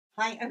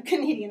Hi, I'm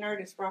Canadian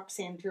artist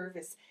Roxanne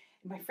Jervis.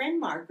 My friend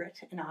Margaret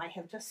and I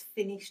have just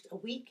finished a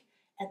week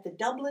at the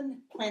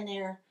Dublin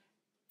Plein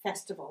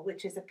Festival,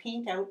 which is a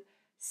paint out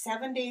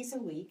 7 days a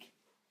week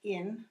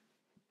in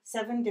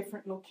 7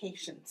 different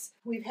locations.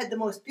 We've had the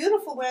most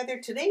beautiful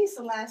weather. Today's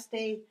the last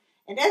day,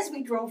 and as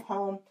we drove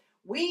home,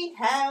 we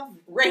have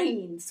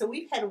rain. So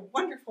we've had a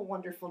wonderful,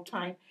 wonderful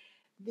time.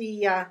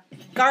 The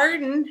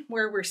garden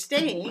where we're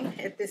staying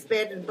at this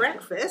bed and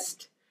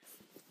breakfast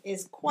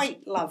is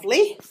quite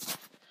lovely.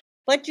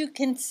 But you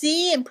can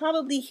see and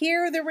probably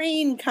hear the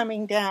rain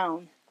coming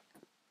down.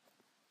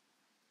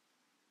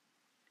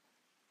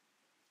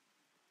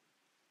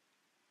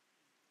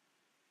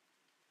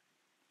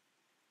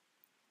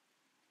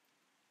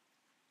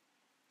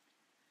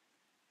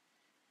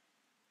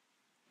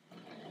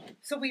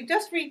 So we've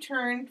just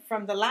returned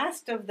from the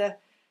last of the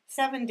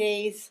 7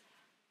 days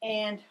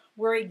and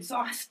we're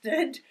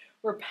exhausted.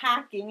 We're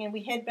packing and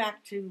we head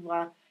back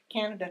to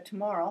Canada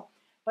tomorrow.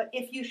 But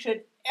if you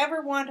should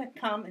ever want to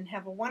come and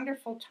have a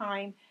wonderful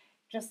time,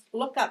 just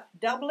look up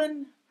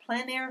Dublin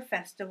Plein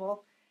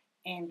Festival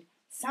and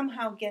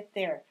somehow get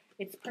there.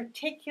 It's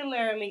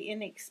particularly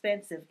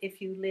inexpensive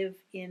if you live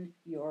in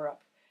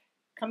Europe.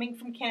 Coming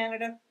from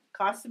Canada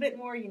costs a bit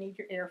more. You need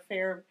your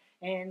airfare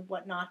and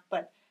whatnot,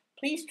 but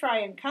please try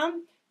and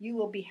come. You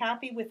will be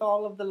happy with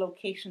all of the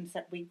locations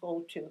that we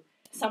go to.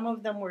 Some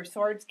of them were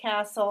Swords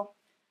Castle,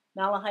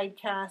 Malahide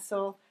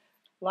Castle,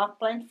 Loch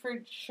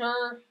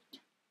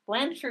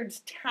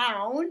Blanchard's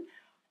Town,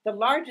 the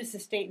largest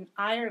estate in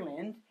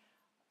Ireland,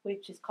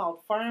 which is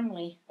called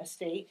Farmley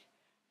Estate.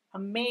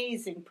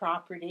 Amazing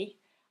property.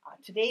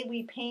 Today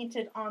we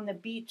painted on the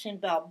beach in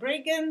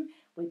Balbriggan.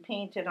 We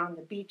painted on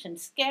the beach in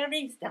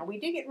Skerries. Now we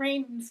did get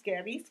rain in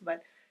Skerries,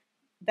 but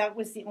that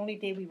was the only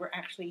day we were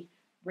actually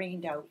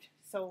rained out.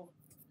 So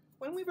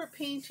when we were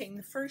painting,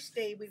 the first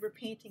day we were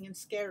painting in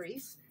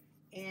Skerries,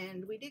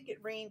 and we did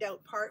get rained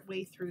out part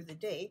way through the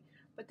day.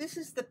 But this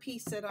is the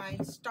piece that I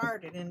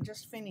started and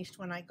just finished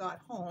when I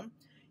got home.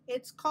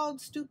 It's called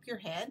Stoop Your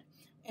Head,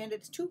 and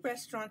it's 2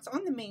 restaurants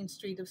on the main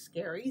street of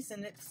Skerries,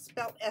 and it's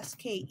spelled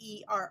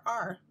Skerries.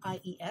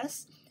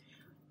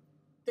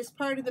 This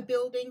part of the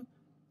building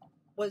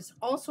was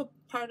also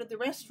part of the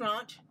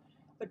restaurant,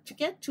 but to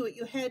get to it,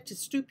 you had to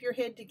stoop your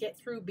head to get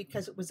through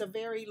because it was a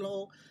very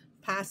low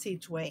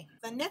passageway.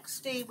 The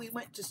next day, we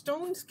went to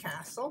Stones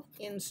Castle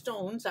in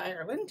Stones,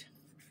 Ireland.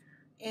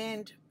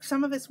 And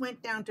some of us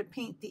went down to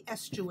paint the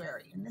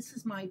estuary. And this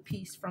is my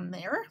piece from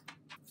there.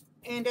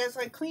 And as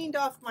I cleaned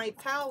off my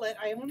palette,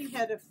 I only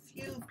had a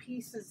few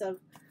pieces of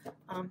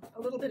a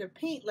little bit of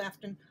paint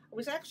left. And I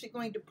was actually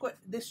going to put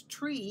this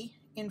tree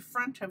in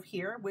front of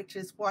here, which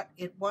is what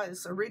it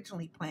was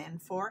originally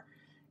planned for.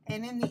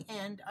 And in the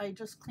end, I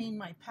just cleaned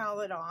my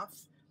palette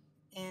off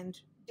and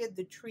did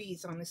the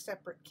trees on a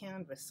separate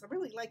canvas. I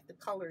really like the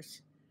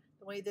colors,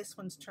 the way this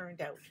one's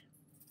turned out.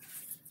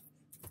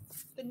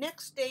 The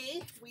next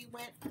day, we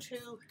went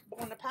to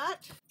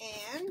Bonaparte,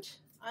 and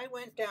I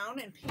went down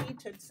and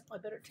painted, I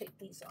better take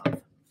these off,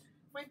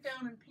 went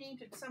down and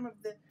painted some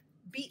of the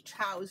beach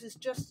houses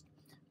just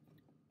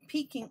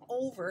peeking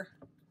over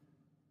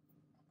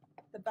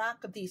the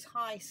back of these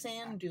high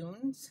sand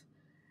dunes.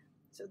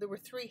 So there were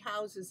 3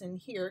 houses in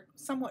here,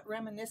 somewhat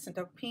reminiscent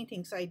of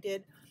paintings I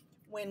did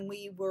when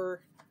we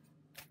were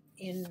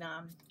in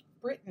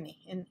Brittany,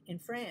 in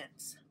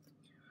France.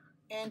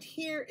 And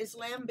here is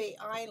Lambay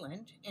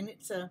Island, and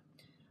it's an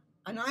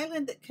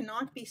island that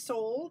cannot be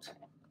sold.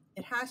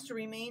 It has to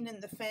remain in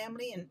the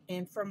family,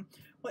 and from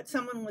what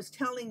someone was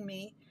telling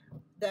me,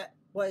 that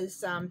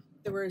was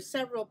there were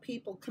several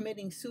people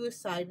committing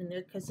suicide in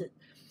there because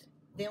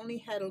they only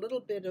had a little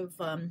bit of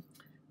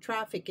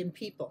traffic and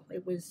people.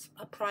 It was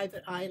a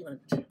private island.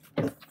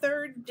 The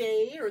 3rd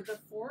day, or the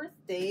 4th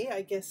day,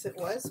 I guess it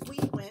was, we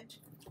went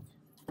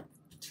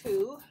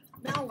to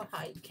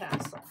Malahide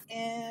Castle.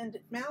 And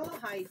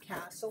Malahide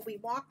Castle, we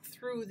walked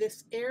through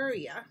this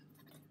area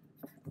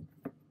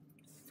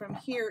from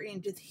here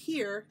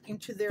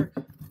into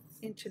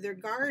their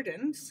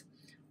gardens.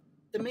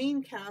 The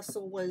main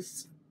castle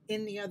was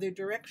in the other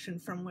direction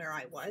from where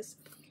I was,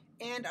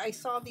 and I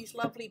saw these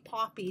lovely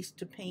poppies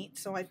to paint,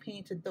 so I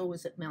painted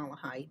those at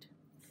Malahide.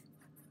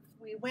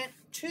 We went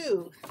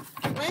to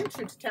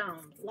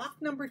Blanchardstown, lock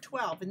number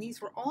 12, and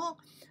these were all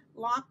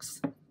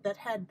locks that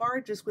had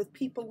barges with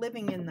people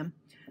living in them.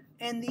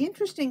 And the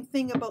interesting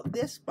thing about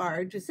this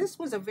barge is this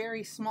was a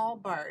very small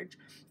barge,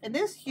 and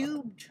this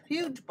huge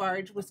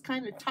barge was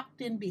kind of tucked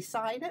in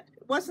beside it.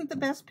 It wasn't the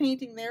best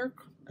painting there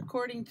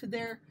according to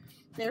their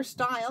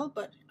style,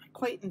 but I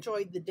quite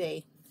enjoyed the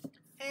day.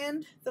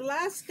 And the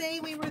last day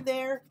we were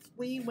there,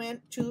 we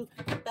went to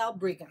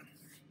Balbriggan.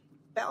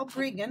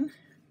 Balbriggan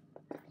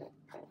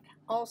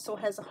also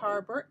has a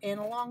harbor, and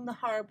along the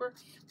harbor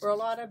were a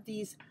lot of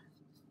these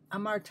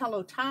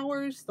Martello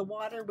towers. The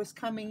water was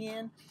coming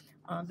in.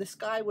 The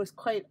sky was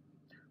quite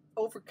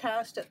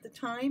overcast at the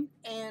time,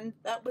 and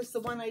that was the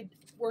one I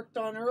worked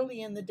on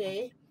early in the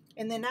day.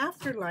 And then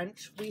after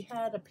lunch, we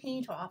had a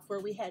paint-off where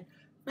we had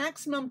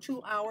maximum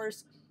 2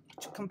 hours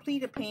to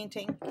complete a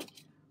painting.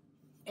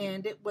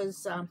 and it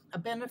was a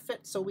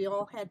benefit, so we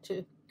all had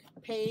to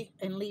pay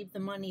and leave the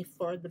money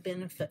for the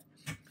benefit.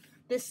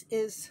 This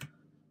is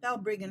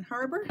Balbriggan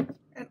Harbor,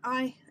 and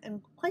I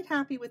am quite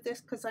happy with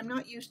this because I'm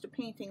not used to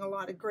painting a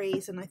lot of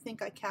grays, and I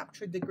think I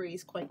captured the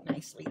grays quite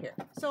nicely here.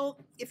 So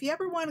if you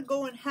ever want to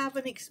go and have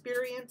an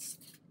experience,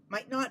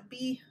 might not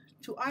be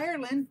to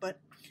Ireland, but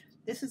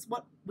this is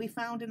what we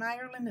found in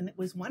Ireland, and it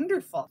was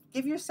wonderful.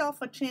 Give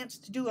yourself a chance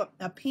to do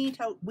a paint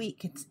out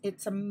week.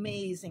 It's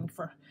amazing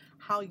for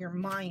how your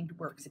mind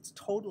works. It's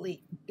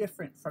totally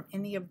different from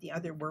any of the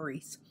other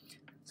worries.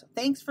 So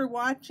thanks for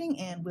watching,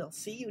 and we'll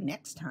see you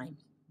next time.